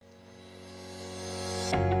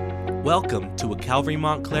Welcome to a Calvary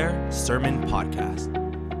Montclair Sermon Podcast.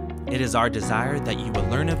 It is our desire that you will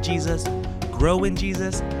learn of Jesus, grow in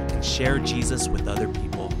Jesus, and share Jesus with other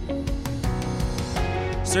people.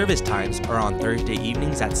 Service times are on Thursday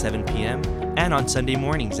evenings at 7 p.m. and on Sunday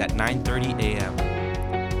mornings at 9:30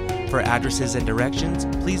 a.m. For addresses and directions,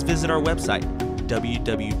 please visit our website,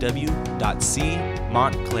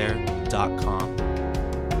 www.cmontclair.com.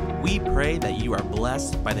 We pray that you are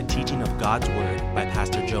blessed by the teaching of God's Word by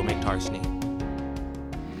Pastor Joe McTarsney.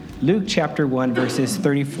 Luke chapter 1, verses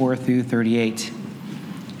 34 through 38.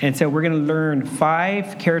 And so we're going to learn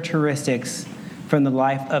 5 characteristics from the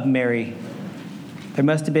life of Mary. There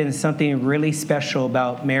must have been something really special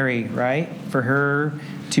about Mary, right? For her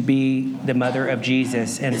to be the mother of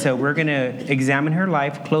Jesus. And so we're going to examine her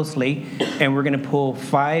life closely, and we're going to pull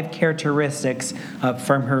 5 characteristics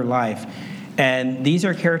from her life. And these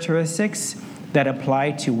are characteristics that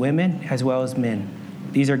apply to women as well as men.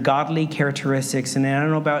 These are godly characteristics. And I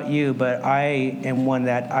don't know about you, but I am one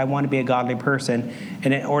that I want to be a godly person.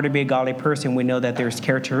 And in order to be a godly person, we know that there's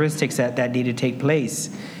characteristics that need to take place.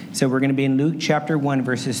 So we're going to be in Luke chapter 1,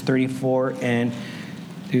 verses 34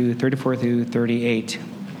 through 38.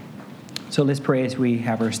 So let's pray as we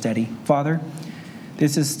have our study. Father,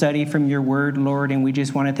 this is a study from your word, Lord, and we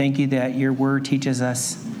just want to thank you that your word teaches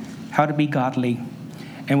us how to be godly.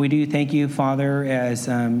 And we do thank you, Father, as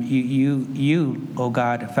you, oh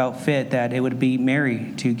God, felt fit that it would be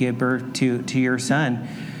Mary to give birth to your son.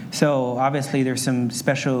 So obviously there's some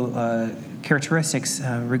special characteristics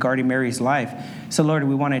regarding Mary's life. So Lord,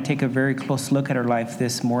 we want to take a very close look at her life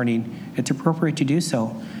this morning. It's appropriate to do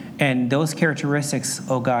so. And those characteristics,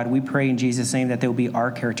 oh God, we pray in Jesus' name that they will be our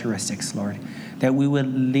characteristics, Lord. That we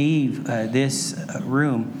would leave this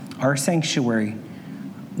room, our sanctuary,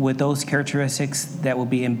 with those characteristics that will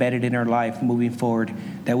be embedded in our life moving forward,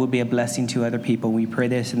 that will be a blessing to other people. We pray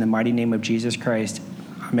this in the mighty name of Jesus Christ.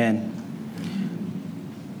 Amen.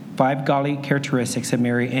 5 godly characteristics of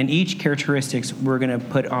Mary, and each characteristics we're going to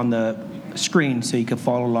put on the screen so you can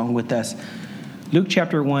follow along with us. Luke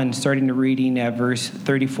chapter 1, starting the reading at verse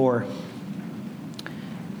 34.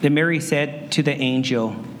 Then Mary said to the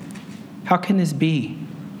angel, "How can this be,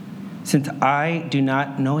 since I do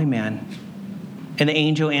not know a man?" And the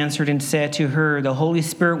angel answered and said to her, "The Holy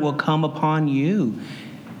Spirit will come upon you,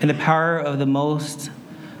 and the power of the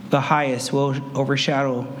highest will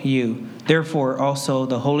overshadow you. Therefore also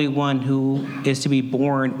the Holy One who is to be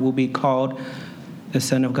born will be called the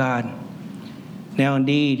Son of God. Now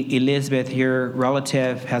indeed, Elizabeth, your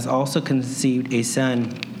relative, has also conceived a son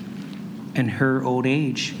in her old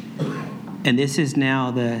age. And this is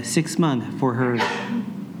now the 6th month for her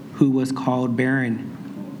who was called barren.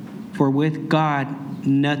 For with God,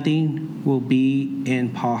 nothing will be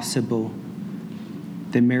impossible."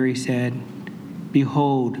 Then Mary said,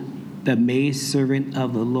 "Behold, the maidservant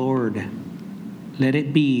of the Lord. Let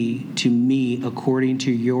it be to me according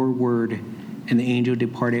to your word." And the angel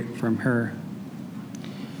departed from her.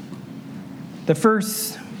 The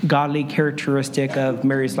first godly characteristic of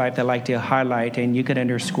Mary's life that I'd like to highlight, and you could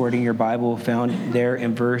underscore it in your Bible, found there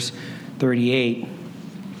in verse 38.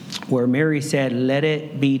 Where Mary said, "Let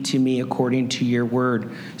it be to me according to your word."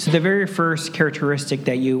 So the very first characteristic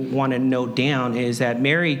that you want to note down is that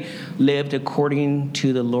Mary lived according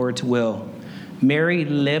to the Lord's will. Mary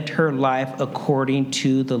lived her life according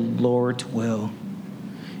to the Lord's will.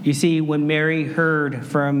 You see, when Mary heard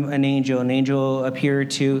from an angel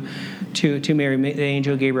appeared to Mary, the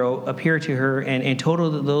angel Gabriel appeared to her and told her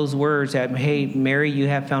those words that, "Hey, Mary, you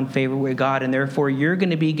have found favor with God, and therefore you're going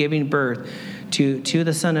to be giving birth to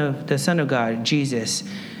the Son of God, Jesus."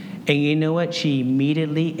 And you know what? She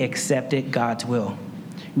immediately accepted God's will.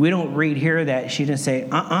 We don't read here that she didn't say,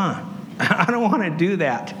 I don't want to do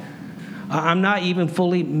that. I'm not even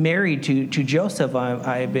fully married to Joseph.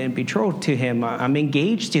 I've been betrothed to him. I'm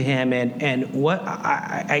engaged to him. And what?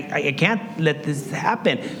 I can't let this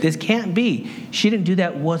happen. This can't be. She didn't do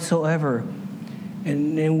that whatsoever.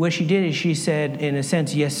 And what she did is she said, in a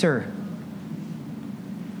sense, "Yes, sir.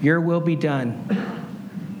 Your will be done,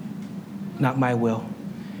 not my will."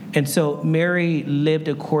 And so Mary lived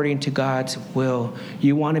according to God's will.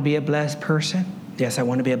 You want to be a blessed person? Yes, I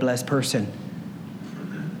want to be a blessed person.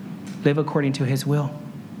 Live according to his will.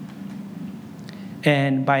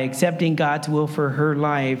 And by accepting God's will for her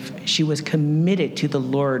life, she was committed to the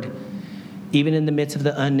Lord, even in the midst of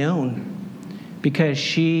the unknown, because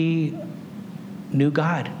she knew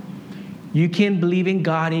God. You can believe in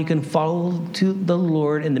God and you can follow to the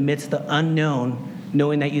Lord in the midst of the unknown,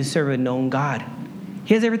 knowing that you serve a known God.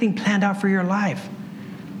 He has everything planned out for your life.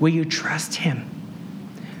 Will you trust him?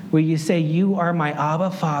 Will you say, "You are my Abba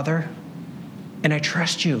Father. and I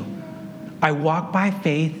trust you. I walk by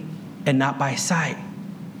faith and not by sight.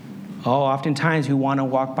 Oh, oftentimes we want to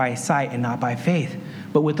walk by sight and not by faith.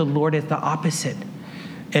 But with the Lord, it's the opposite.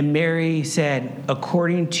 And Mary said,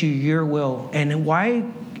 according to your will. And why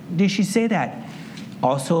did she say that?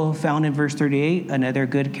 Also found in verse 38, another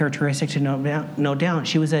good characteristic to note down.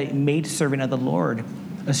 She was a maidservant of the Lord.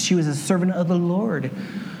 She was a servant of the Lord.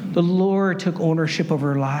 The Lord took ownership of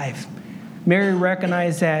her life. Mary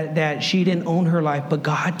recognized that she didn't own her life, but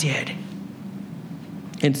God did.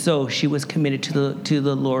 And so she was committed to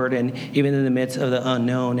the Lord, and even in the midst of the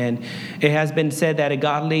unknown. And it has been said that a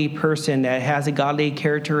godly person that has a godly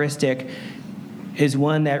characteristic is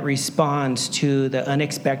one that responds to the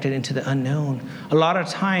unexpected and to the unknown. A lot of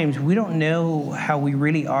times we don't know how we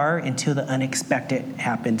really are until the unexpected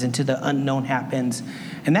happens, until the unknown happens.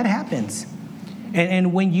 And that happens.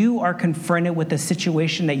 And when you are confronted with a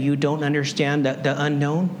situation that you don't understand, the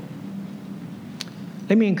unknown,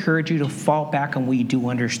 let me encourage you to fall back on what you do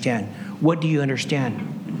understand. What do you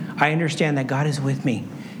understand? I understand that God is with me.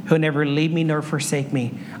 He'll never leave me nor forsake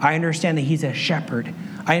me. I understand that he's a shepherd.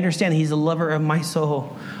 I understand that he's a lover of my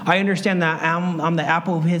soul. I understand that I'm the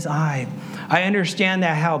apple of his eye. I understand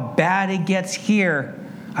that how bad it gets here,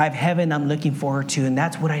 I have heaven I'm looking forward to, and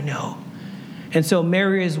that's what I know. And so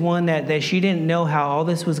Mary is one that she didn't know how all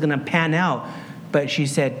this was going to pan out, but she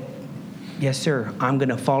said, yes, sir, I'm going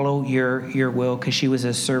to follow your will, because she was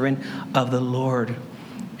a servant of the Lord.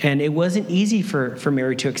 And it wasn't easy for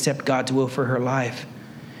Mary to accept God's will for her life.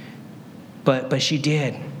 But she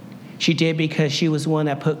did. She did because she was one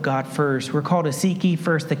that put God first. We're called to seek ye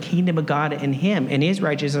first the kingdom of God and him and his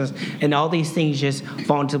righteousness. And all these things just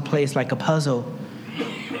fall into place like a puzzle.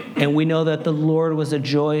 And we know that the Lord was a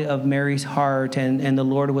joy of Mary's heart, and the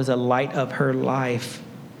Lord was a light of her life.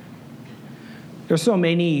 There's so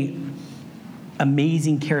many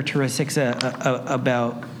amazing characteristics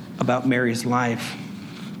about Mary's life.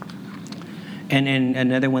 And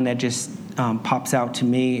another one that just pops out to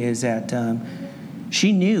me is that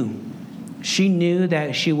she knew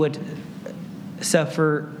that she would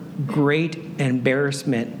suffer great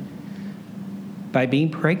embarrassment by being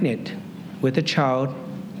pregnant with a child,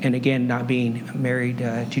 and again, not being married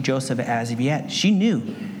to Joseph as of yet. She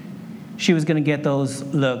knew she was going to get those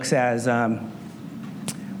looks as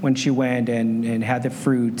when she went and had the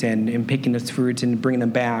fruit and picking those fruits and bringing them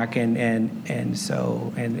back. And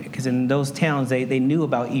because in those towns, they knew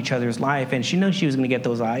about each other's life, and she knew she was going to get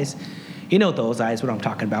those eyes. You know those eyes, what I'm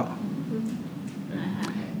talking about.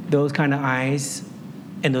 Those kind of eyes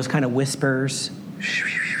and those kind of whispers.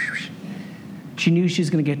 She knew she was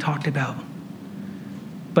going to get talked about.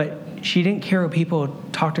 But she didn't care what people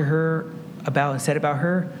talked to her about and said about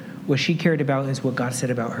her. What she cared about is what God said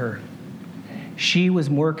about her. She was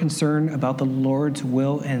more concerned about the Lord's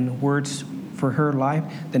will and words for her life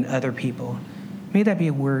than other people. May that be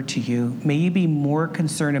a word to you. May you be more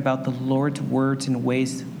concerned about the Lord's words and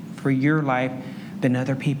ways for your life than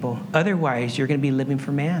other people. Otherwise, you're going to be living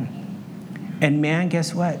for man. And man,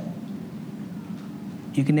 guess what?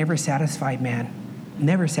 You can never satisfy man.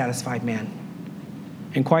 Never satisfy man.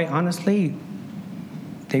 And quite honestly,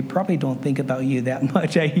 they probably don't think about you that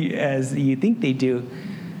much as you think they do.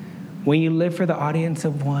 When you live for the audience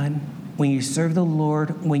of one, when you serve the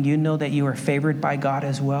Lord, when you know that you are favored by God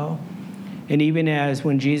as well, and even as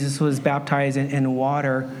when Jesus was baptized in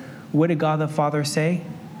water, what did God the Father say?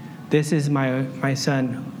 This is my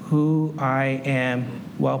son, who I am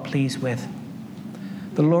well pleased with.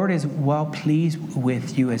 The Lord is well pleased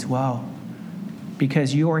with you as well,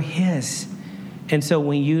 because you are his. And so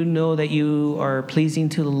when you know that you are pleasing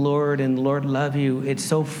to the Lord and the Lord loves you, it's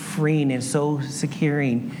so freeing and so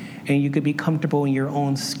securing. And you could be comfortable in your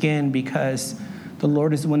own skin because the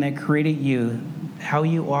Lord is the one that created you, how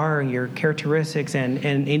you are, your characteristics,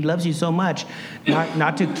 and he loves you so much,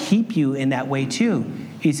 not to keep you in that way too.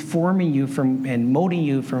 He's forming you and molding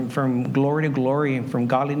you from glory to glory and from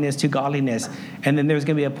godliness to godliness. And then there's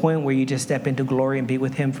going to be a point where you just step into glory and be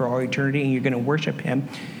with him for all eternity, and you're going to worship him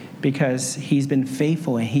because he's been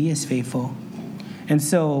faithful and he is faithful. And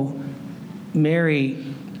so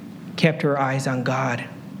Mary kept her eyes on God.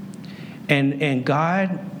 And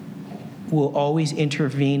God will always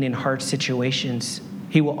intervene in hard situations.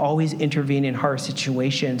 He will always intervene in hard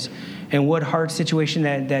situations. And what hard situation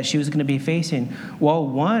that she was going to be facing? Well,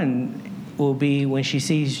 one will be when she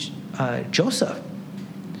sees Joseph.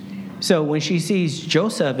 So when she sees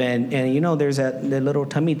Joseph and you know, there's that little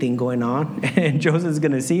tummy thing going on, and Joseph's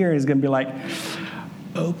going to see her and he's going to be like,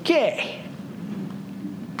 okay,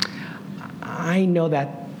 I know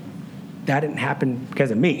that didn't happen because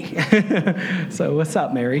of me. So what's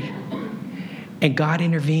up, Mary? And God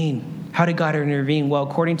intervened. How did God intervene? Well,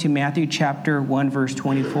 according to Matthew chapter 1, verse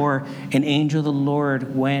 24, an angel of the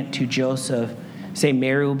Lord went to Joseph, saying,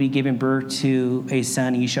 Mary will be giving birth to a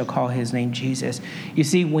son. You shall call his name Jesus. You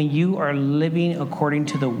see, when you are living according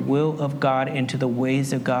to the will of God and to the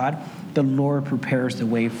ways of God, the Lord prepares the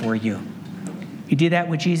way for you. He did that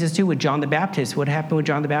with Jesus too, with John the Baptist. What happened with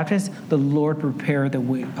John the Baptist? The Lord prepared the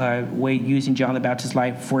way using John the Baptist's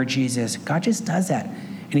life for Jesus. God just does that.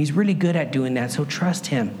 And he's really good at doing that, so trust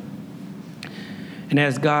him. And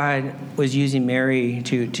as God was using Mary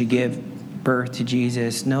to give birth to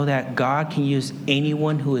Jesus, know that God can use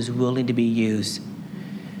anyone who is willing to be used.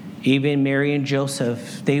 Even Mary and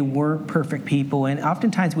Joseph, they weren't perfect people. And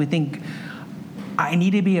oftentimes we think, I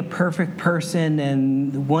need to be a perfect person,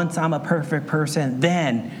 and once I'm a perfect person,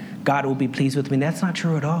 then God will be pleased with me. That's not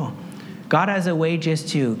true at all. God has a way just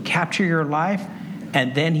to capture your life,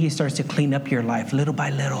 and then he starts to clean up your life little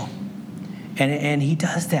by little. And he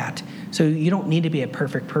does that. So you don't need to be a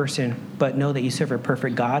perfect person, but know that you serve a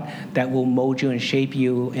perfect God that will mold you and shape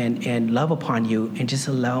you and love upon you, and just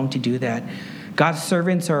allow him to do that. God's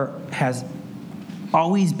servants has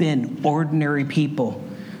always been ordinary people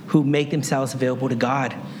who make themselves available to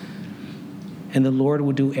God. And the Lord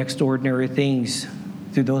will do extraordinary things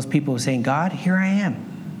through those people saying, God, here I am.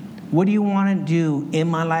 What do you want to do in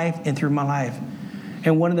my life and through my life?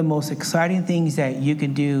 And one of the most exciting things that you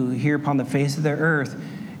can do here upon the face of the earth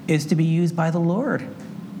is to be used by the Lord.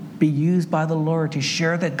 Be used by the Lord to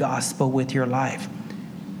share the gospel with your life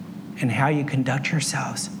and how you conduct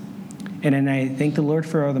yourselves. And I thank the Lord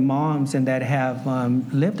for all the moms and that have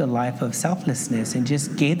lived a life of selflessness and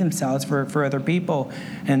just gave themselves for other people.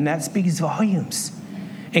 And that speaks volumes.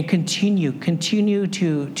 And continue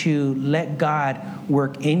to let God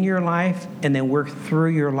work in your life and then work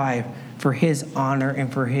through your life for his honor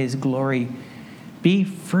and for his glory. Be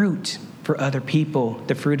fruit for other people,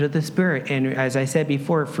 the fruit of the Spirit. And as I said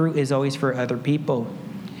before, fruit is always for other people.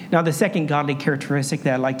 Now, the second godly characteristic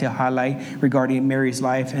that I'd like to highlight regarding Mary's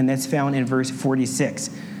life, and that's found in verse 46.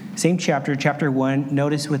 Same chapter 1.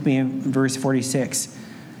 Notice with me in verse 46.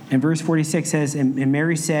 And verse 46 says, and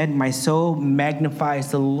Mary said, my soul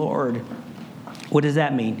magnifies the Lord. What does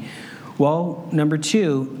that mean? Well, number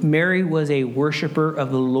 2, Mary was a worshiper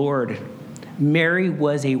of the Lord. Mary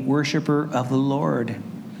was a worshiper of the Lord.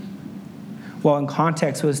 Well, in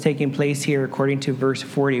context, what's taking place here, according to verse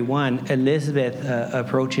 41, Elizabeth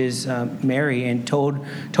approaches Mary and told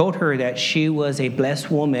her that she was a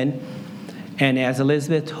blessed woman. And as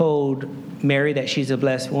Elizabeth told Mary that she's a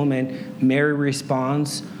blessed woman, Mary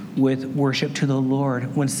responds with worship to the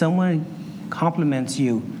Lord. When someone compliments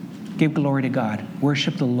you, give glory to God.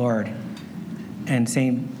 Worship the Lord. And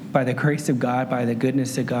saying, by the grace of God, by the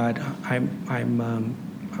goodness of God, I'm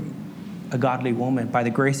a godly woman. By the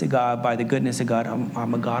grace of God, by the goodness of God,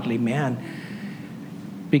 I'm a godly man.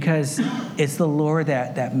 Because it's the Lord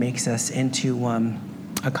that makes us into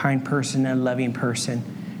a kind person, a loving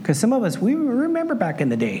person. Because some of us, we remember back in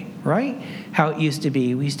the day, right? How it used to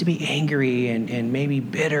be. We used to be angry and maybe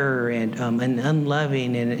bitter and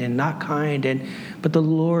unloving and not kind. But the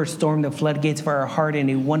Lord stormed the floodgates of our heart, and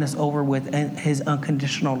he won us over with his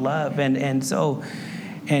unconditional love.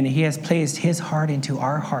 And he has placed his heart into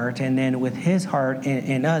our heart. And then with his heart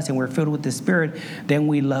in us, and we're filled with the Spirit, then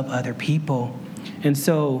we love other people. And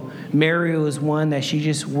so Mary was one that she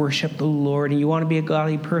just worshiped the Lord. And you want to be a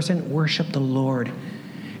godly person? Worship the Lord.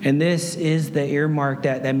 And this is the earmark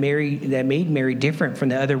that made Mary different from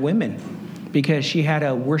the other women, because she had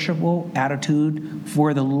a worshipful attitude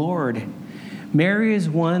for the Lord. Mary is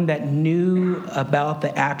one that knew about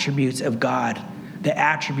the attributes of God. The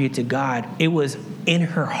attributes of God. It was in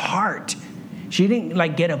her heart. She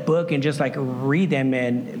didn't get a book and just read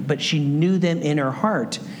them, but she knew them in her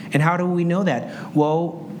heart. And how do we know that?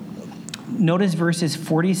 Well, notice verses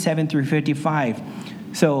 47 through 55.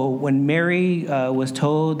 So when Mary was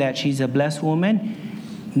told that she's a blessed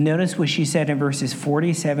woman, notice what she said in verses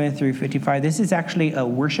 47 through 55. This is actually a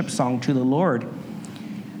worship song to the Lord.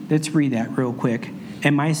 Let's read that real quick.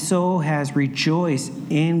 And my soul has rejoiced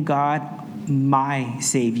in God, my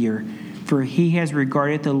Savior, for he has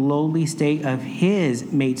regarded the lowly state of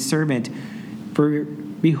his maidservant. For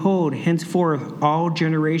behold, henceforth all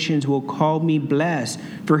generations will call me blessed,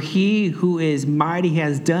 for he who is mighty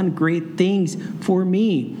has done great things for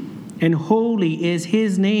me, and holy is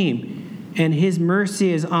his name, and his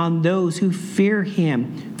mercy is on those who fear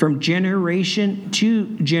him from generation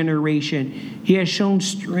to generation. He has shown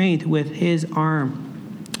strength with his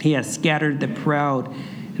arm. He has scattered the proud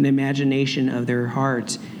in the imagination of their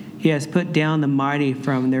hearts. He has put down the mighty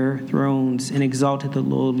from their thrones and exalted the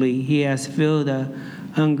lowly. He has filled the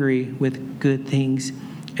hungry with good things,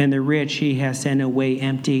 and the rich he has sent away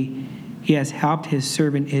empty. He has helped his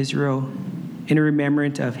servant Israel in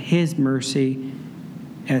remembrance of his mercy,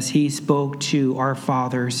 as he spoke to our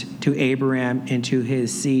fathers, to Abraham, and to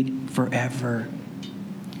his seed forever.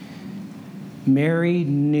 Mary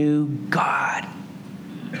knew God.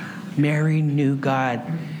 Mary knew God.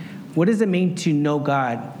 What does it mean to know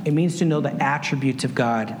God? It means to know the attributes of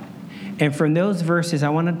God. And from those verses, I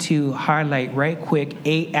wanted to highlight right quick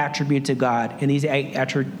 8 attributes of God. And these 8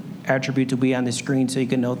 attributes will be on the screen so you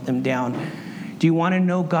can note them down. Do you want to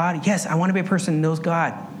know God? Yes, I want to be a person who knows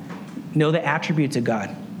God. Know the attributes of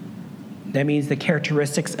God. That means the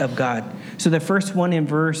characteristics of God. So the first one in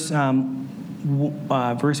verse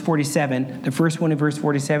 47, the first one in verse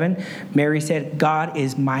 47, Mary said, God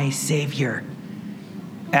is my Savior.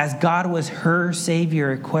 As God was her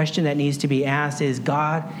Savior, a question that needs to be asked is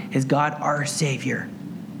God our Savior?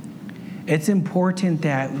 It's important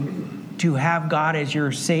that to have God as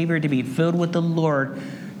your Savior, to be filled with the Lord,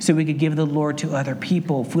 so we could give the Lord to other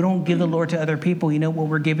people. If we don't give the Lord to other people, you know what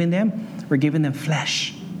we're giving them? We're giving them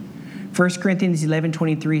flesh. 1 Corinthians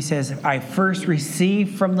 11:23 says, I first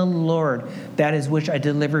received from the Lord that is which I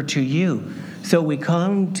delivered to you. So we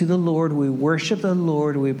come to the Lord, we worship the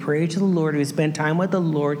Lord, we pray to the Lord, we spend time with the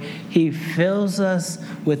Lord. He fills us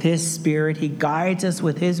with his Spirit. He guides us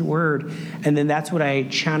with his word. And then that's what I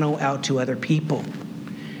channel out to other people.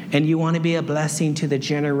 And you want to be a blessing to the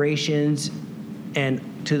generations and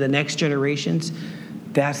to the next generations?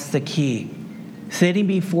 That's the key. Sitting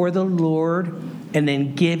before the Lord and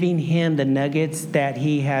then giving him the nuggets that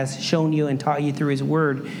he has shown you and taught you through his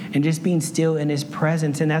word, and just being still in his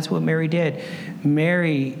presence. And that's what Mary did.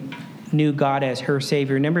 Mary knew God as her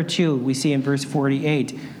Savior. Number 2, we see in verse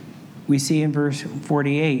 48. We see in verse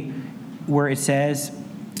 48 where it says,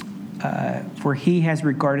 for he has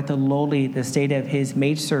regarded the lowly, the state of his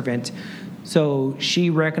maidservant. So she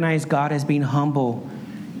recognized God as being humble,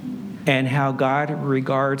 and how God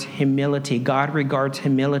regards humility. God regards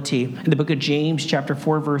humility. In the book of James, chapter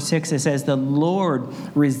 4, verse 6, it says, the Lord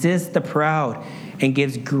resists the proud and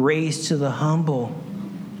gives grace to the humble.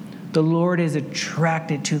 The Lord is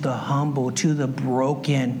attracted to the humble, to the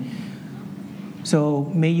broken. So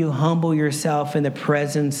may you humble yourself in the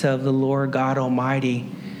presence of the Lord God Almighty.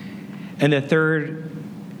 And the third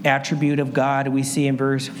attribute of God we see in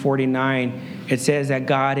verse 49, it says that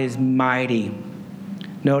God is mighty.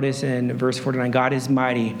 Notice in verse 49, God is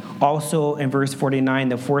mighty. Also in verse 49,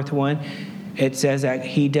 the fourth one, it says that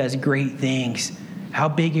he does great things. How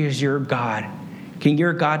big is your God? Can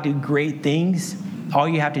your God do great things? All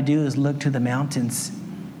you have to do is look to the mountains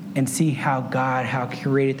and see how He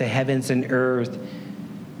created the heavens and earth,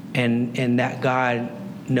 and that God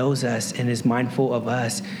knows us and is mindful of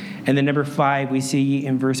us. And then number 5, we see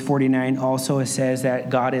in verse 49 also it says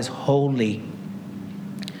that God is holy.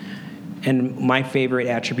 And my favorite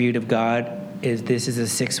attribute of God is the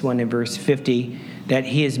 6th one in verse 50, that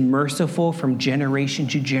he is merciful from generation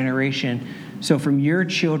to generation. So from your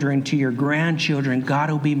children to your grandchildren,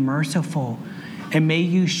 God will be merciful. And may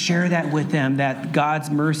you share that with them, that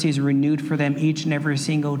God's mercy is renewed for them each and every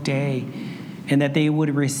single day, and that they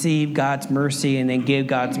would receive God's mercy and then give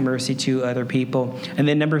God's mercy to other people. And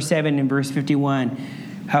then number 7 in verse 51,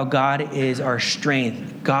 how God is our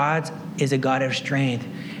strength. God is a God of strength.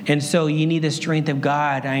 And so you need the strength of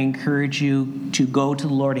God. I encourage you to go to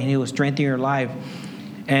the Lord and he will strengthen your life.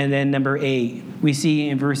 And then number 8, we see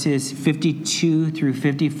in verses 52 through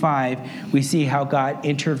 55, we see how God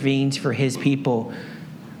intervenes for his people.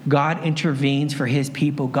 God intervenes for his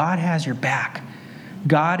people. God has your back.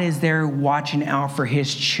 God is there watching out for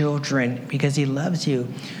his children because he loves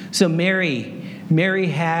you. So Mary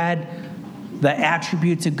had the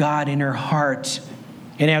attributes of God in her heart.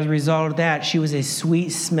 And as a result of that, she was a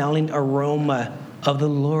sweet-smelling aroma of the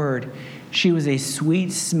Lord. She was a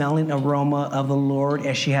sweet-smelling aroma of the Lord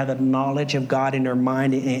as she had the knowledge of God in her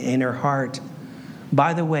mind and in her heart.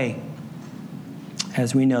 By the way,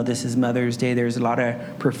 as we know, this is Mother's Day. There's a lot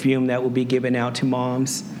of perfume that will be given out to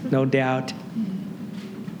moms, no doubt.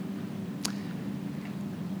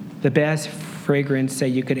 The best fragrance that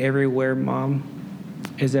you could ever wear, Mom,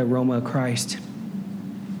 is the aroma of Christ.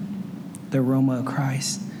 The aroma of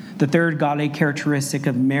Christ. The third godly characteristic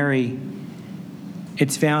of Mary,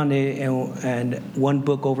 it's found in one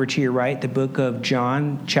book over to your right, the book of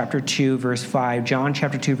John, chapter 2, verse 5. John,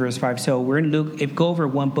 chapter 2, verse 5. So we're in Luke. Go over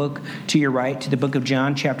one book to your right, to the book of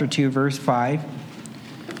John, chapter 2, verse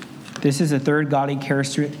 5. This is the third godly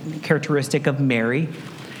characteristic of Mary.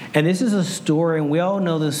 And this is a story, and we all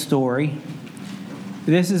know this story.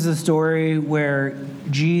 This is a story where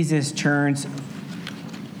Jesus turns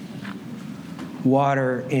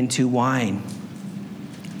water into wine.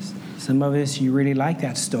 Some of us, you really like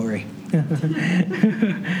that story.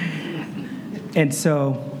 And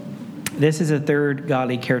so this is a third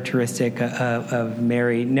godly characteristic of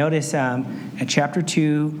Mary. Notice at chapter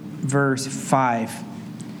 2, verse 5.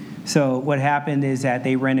 So what happened is that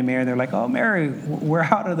they ran to Mary and they're like, oh, Mary, we're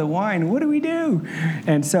out of the wine. What do we do?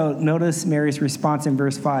 And so notice Mary's response in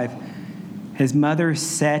verse 5. His mother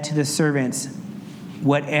said to the servants,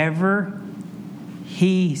 whatever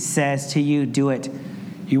he says to you, do it.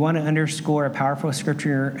 You want to underscore a powerful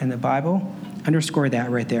scripture in the Bible? Underscore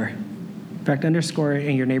that right there. In fact, underscore it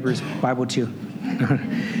in your neighbor's Bible too.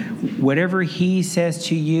 Whatever he says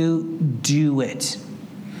to you, do it.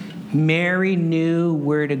 Mary knew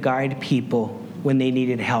where to guide people when they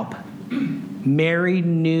needed help. Mary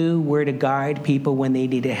knew where to guide people when they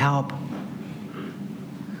needed help.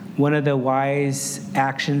 One of the wise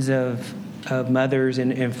actions of mothers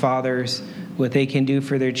and fathers, what they can do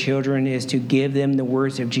for their children is to give them the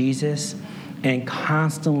words of Jesus and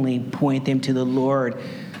constantly point them to the Lord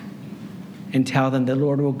and tell them the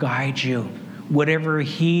Lord will guide you. Whatever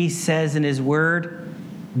he says in his word,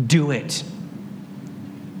 do it.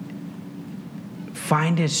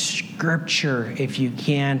 Find a scripture, if you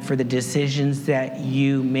can, for the decisions that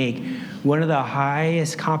you make. One of the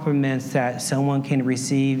highest compliments that someone can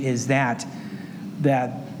receive is that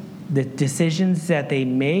the decisions that they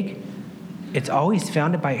make, it's always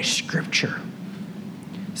founded by a scripture.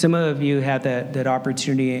 Some of you had that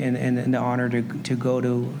opportunity and the honor to go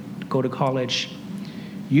to college.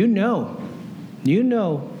 You know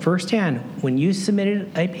firsthand, when you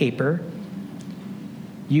submitted a paper,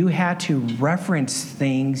 you had to reference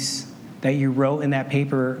things that you wrote in that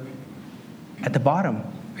paper at the bottom,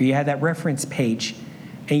 or you had that reference page,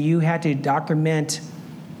 and you had to document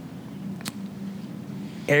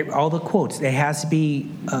all the quotes. It has to be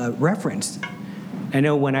referenced. I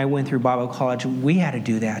know when I went through Bible college, we had to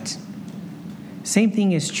do that. Same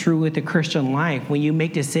thing is true with the Christian life. When you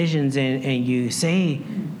make decisions and you say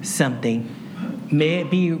something, may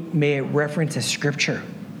it reference a scripture.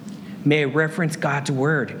 May it reference God's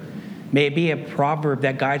word. May it be a proverb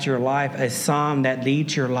that guides your life, a psalm that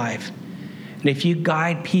leads your life. And if you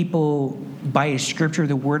guide people by a scripture,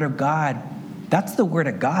 the word of God, that's the word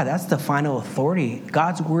of God. That's the final authority.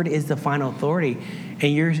 God's word is the final authority.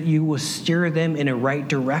 And you will steer them in a right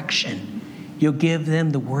direction. You'll give them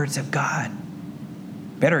the words of God.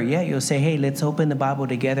 Better yet, you'll say, hey, let's open the Bible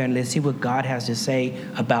together and let's see what God has to say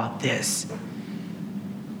about this.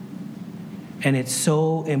 And it's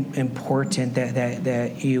so important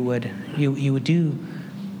that you would do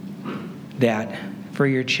that for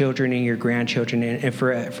your children and your grandchildren and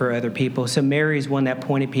for other people. So Mary is one that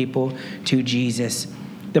pointed people to Jesus.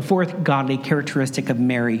 The fourth godly characteristic of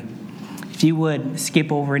Mary. If you would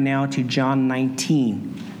skip over now to John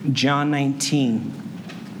 19. John 19,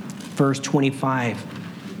 verse 25.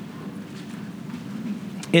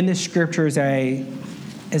 In the scriptures,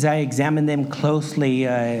 as I examine them closely,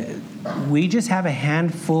 we just have a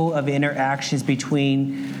handful of interactions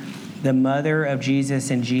between the mother of Jesus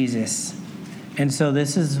and Jesus. And so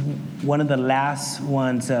this is one of the last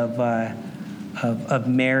ones of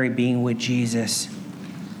Mary being with Jesus.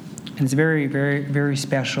 And it's very, very, very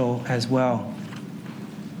special as well.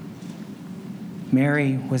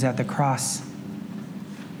 Mary was at the cross.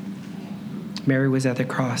 Mary was at the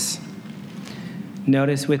cross.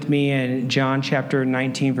 Notice with me in John chapter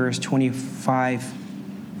 19, verse 25.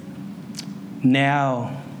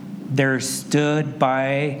 Now there stood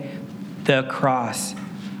by the cross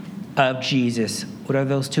of Jesus. What are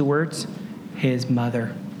those two words? His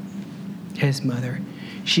mother. His mother.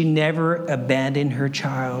 She never abandoned her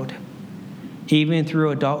child, even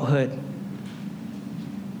through adulthood.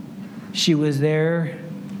 She was there,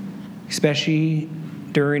 especially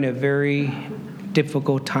during a very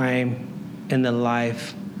difficult time in the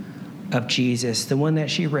life of Jesus, the one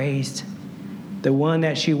that she raised, the one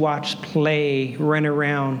that she watched play, run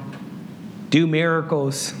around, do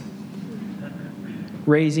miracles,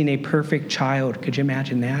 raising a perfect child. Could you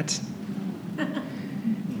imagine that?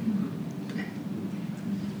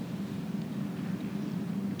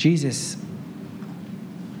 Jesus,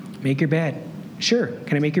 make your bed. Sure.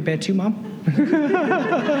 Can I make your bed too, Mom?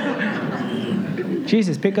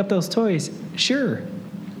 Jesus, pick up those toys. Sure.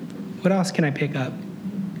 What else can I pick up?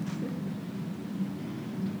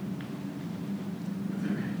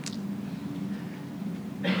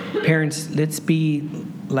 Parents, let's be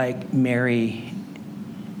like Mary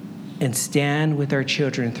and stand with our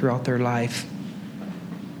children throughout their life,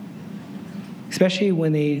 especially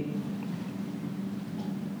when they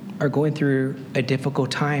are going through a difficult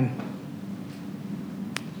time,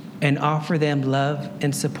 and offer them love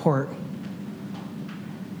and support.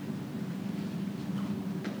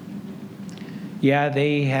 Yeah,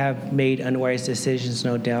 they have made unwise decisions,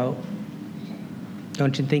 no doubt.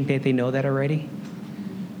 Don't you think that they know that already?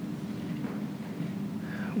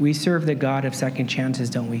 We serve the God of second chances,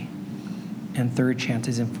 don't we? And third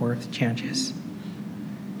chances and fourth chances.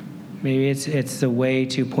 Maybe it's a way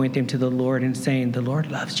to point them to the Lord and saying, the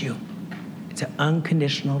Lord loves you. It's an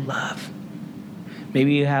unconditional love.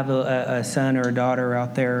 Maybe you have a son or a daughter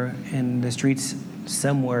out there in the streets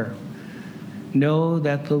somewhere. Know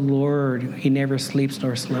that the Lord, he never sleeps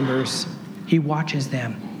nor slumbers. He watches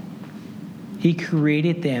them. He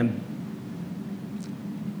created them.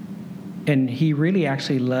 And he really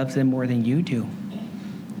actually loves them more than you do.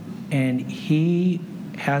 And he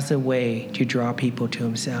has a way to draw people to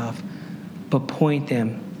himself. But point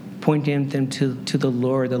them to the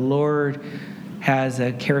Lord. The Lord has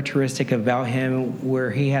a characteristic about him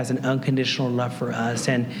where he has an unconditional love for us.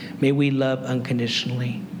 And may we love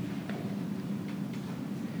unconditionally.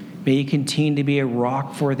 May you continue to be a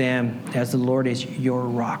rock for them as the Lord is your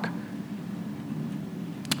rock.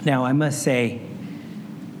 Now, I must say,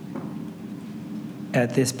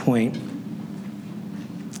 at this point,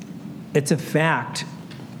 it's a fact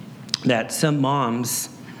that some moms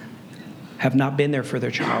have not been there for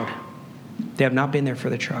their child. They have not been there for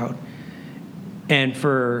their child. And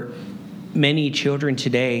for many children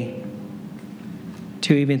today,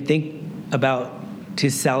 to even think about to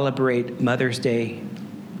celebrate Mother's Day,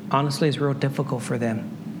 honestly, is real difficult for them.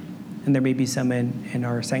 And there may be some in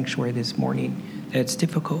our sanctuary this morning that's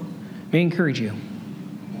difficult. May I encourage you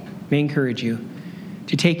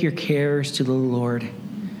to take your cares to the Lord.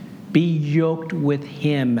 Be yoked with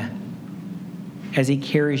him as he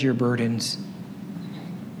carries your burdens.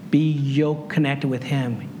 Be yoke connected with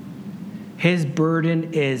him. His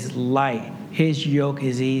burden is light. His yoke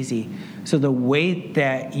is easy. So the weight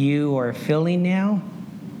that you are feeling now,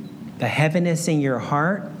 the heaviness in your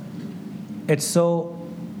heart, it's so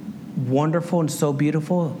wonderful and so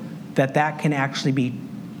beautiful that can actually be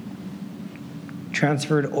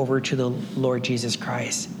transferred over to the Lord Jesus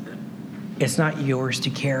Christ. It's not yours to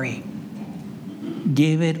carry.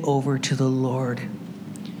 Give it over to the Lord.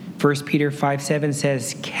 1 Peter 5:7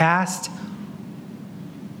 says, cast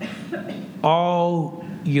all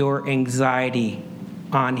your anxiety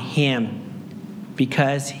on him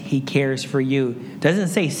because he cares for you. It doesn't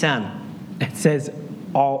say some. It says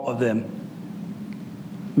all of them.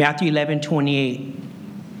 Matthew 11:28,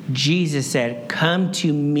 Jesus said, come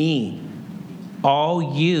to me,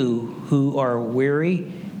 all you who are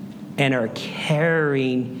weary and are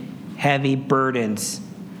carrying heavy burdens,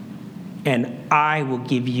 and I will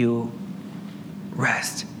give you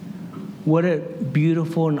rest. What a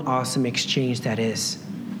beautiful and awesome exchange that is.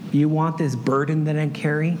 You want this burden that I'm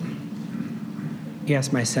carrying?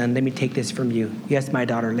 Yes, my son, let me take this from you. Yes, my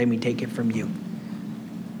daughter, let me take it from you.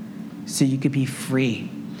 So you could be free.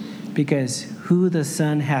 Because who the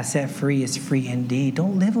Son has set free is free indeed.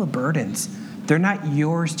 Don't live with burdens. They're not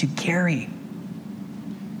yours to carry.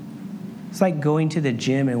 It's like going to the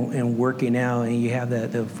gym and working out, and you have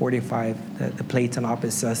the 45, the plates on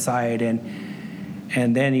opposite side,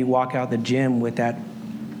 and then you walk out the gym with that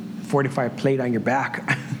 45 plate on your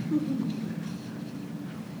back.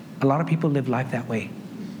 A lot of people live life that way.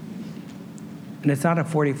 And it's not a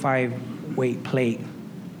 45 weight plate.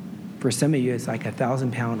 For some of you, it's like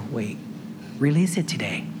 1,000-pound weight. Release it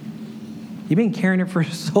today. You've been carrying it for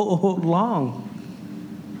so long.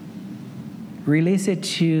 Release it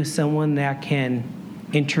to someone that can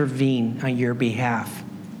intervene on your behalf.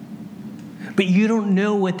 But you don't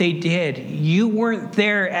know what they did. You weren't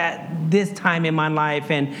there at this time in my life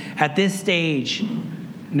and at this stage.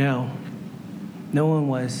 No one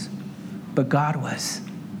was. But God was.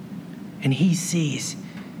 And he sees.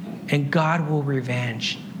 And God will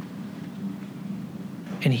revenge.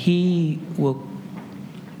 And he will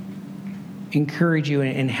encourage you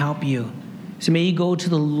and help you. So may you go to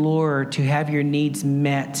the Lord to have your needs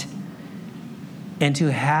met and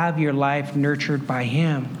to have your life nurtured by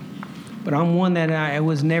him. But I'm one that I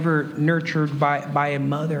was never nurtured by a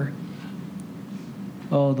mother.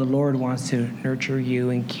 Oh, the Lord wants to nurture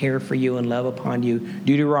you and care for you and love upon you.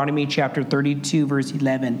 Deuteronomy chapter 32, verse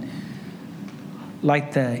 11.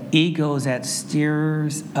 Like the eagles that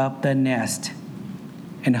stirs up the nest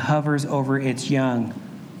and hovers over its young,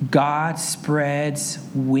 God spreads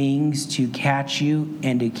wings to catch you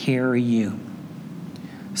and to carry you.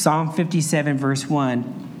 Psalm 57, verse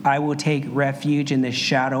 1, I will take refuge in the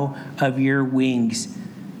shadow of your wings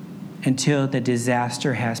until the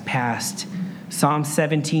disaster has passed. Psalm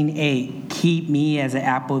 17:8, keep me as an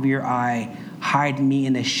apple of your eye. Hide me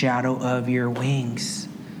in the shadow of your wings.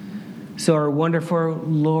 So our wonderful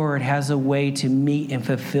Lord has a way to meet and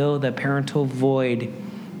fulfill the parental void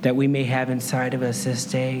that we may have inside of us this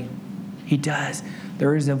day. He does.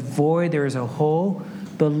 There is a void, there is a hole.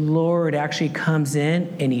 The Lord actually comes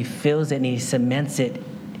in and he fills it and he cements it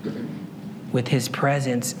with his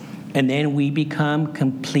presence. And then we become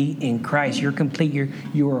complete in Christ. You're complete,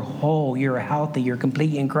 you're whole, you're healthy, you're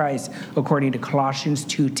complete in Christ, according to Colossians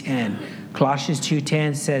 2:10. Colossians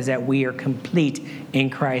 2:10 says that we are complete in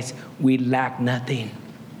Christ. We lack nothing.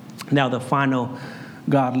 Now, the final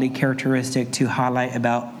godly characteristic to highlight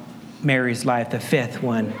about Mary's life, the fifth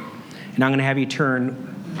one. And I'm going to have you turn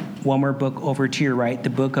one more book over to your right, the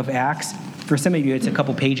book of Acts. For some of you, it's a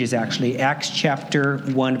couple pages, actually. Acts chapter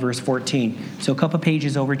 1, verse 14. So a couple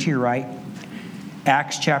pages over to your right.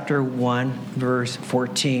 Acts chapter 1, verse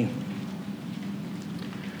 14.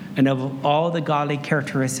 And of all the godly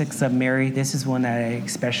characteristics of Mary, this is one that I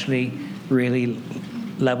especially really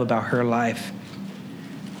love about her life.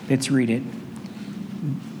 Let's read it.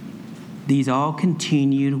 These all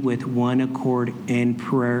continued with one accord in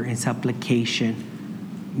prayer and supplication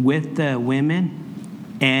with the women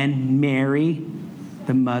and Mary,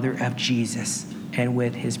 the mother of Jesus, and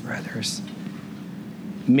with his brothers.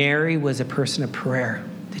 Mary was a person of prayer.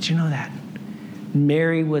 Did you know that?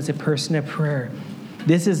 Mary was a person of prayer.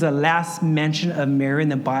 This is the last mention of Mary in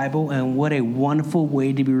the Bible, and what a wonderful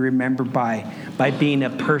way to be remembered by being a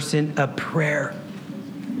person of prayer.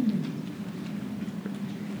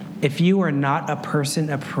 If you are not a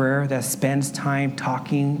person of prayer that spends time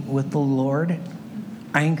talking with the Lord,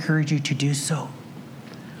 I encourage you to do so.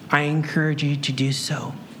 I encourage you to do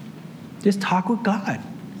so. Just talk with God.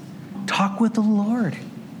 Talk with the Lord.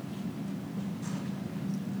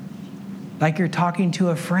 Like you're talking to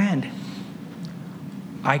a friend.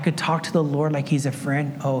 I could talk to the Lord like he's a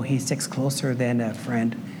friend. Oh, he sticks closer than a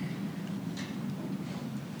friend,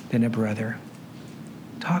 than a brother.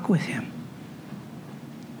 Talk with him.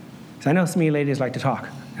 So I know some of you ladies like to talk.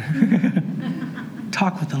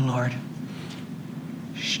 Talk with the Lord.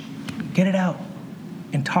 Get it out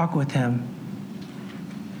and talk with him.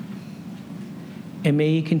 And may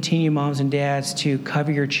you continue, moms and dads, to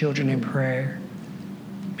cover your children in prayer.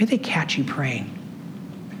 May they catch you praying.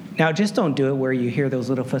 Now, just don't do it where you hear those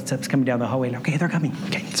little footsteps coming down the hallway. Okay, they're coming.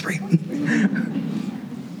 Okay, let's pray.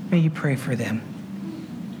 May you pray for them.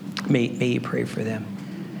 May you pray for them.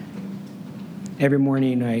 Every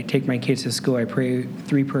morning I take my kids to school, I pray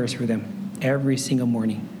 3 prayers for them. Every single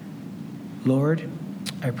morning. Lord,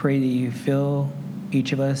 I pray that you fill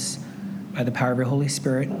each of us by the power of your Holy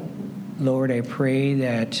Spirit. Lord, I pray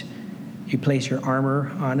that you place your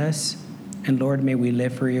armor on us. And Lord, may we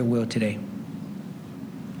live for your will today.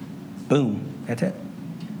 Boom. That's it.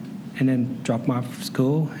 And then drop them off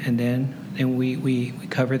school, and then we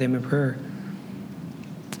cover them in prayer.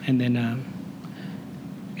 And then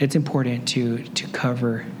it's important to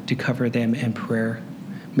cover them in prayer.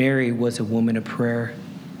 Mary was a woman of prayer.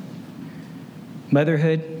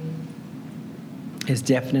 Motherhood is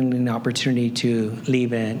definitely an opportunity to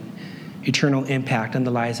leave an eternal impact on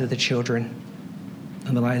the lives of the children,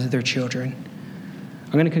 on the lives of their children.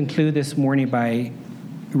 I'm going to conclude this morning by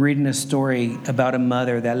reading a story about a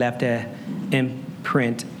mother that left an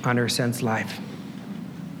imprint on her son's life.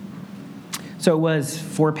 So it was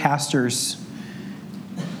 4 pastors.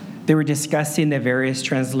 They were discussing the various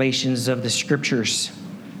translations of the scriptures.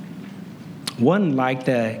 One liked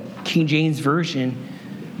the King James Version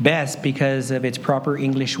best because of its proper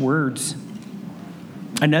English words.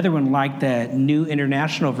 Another one liked the New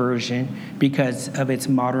International Version because of its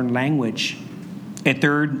modern language. A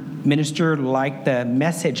third minister liked the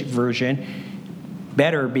Message version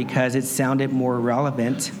better because it sounded more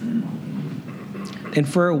relevant. And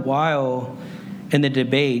for a while in the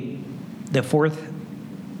debate, the 4th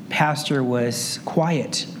pastor was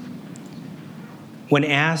quiet. When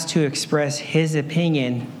asked to express his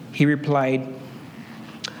opinion, he replied,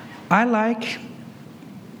 I like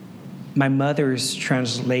my mother's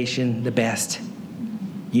translation the best.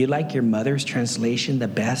 You like your mother's translation the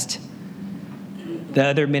best? The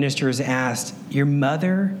other ministers asked, your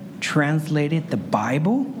mother translated the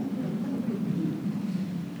Bible?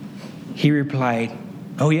 He replied,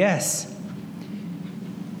 oh yes,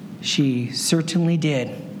 she certainly did.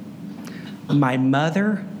 My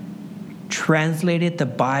mother translated the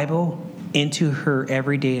Bible into her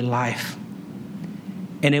everyday life.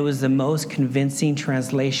 And it was the most convincing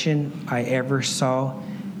translation I ever saw,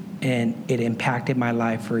 and it impacted my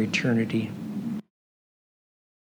life for eternity.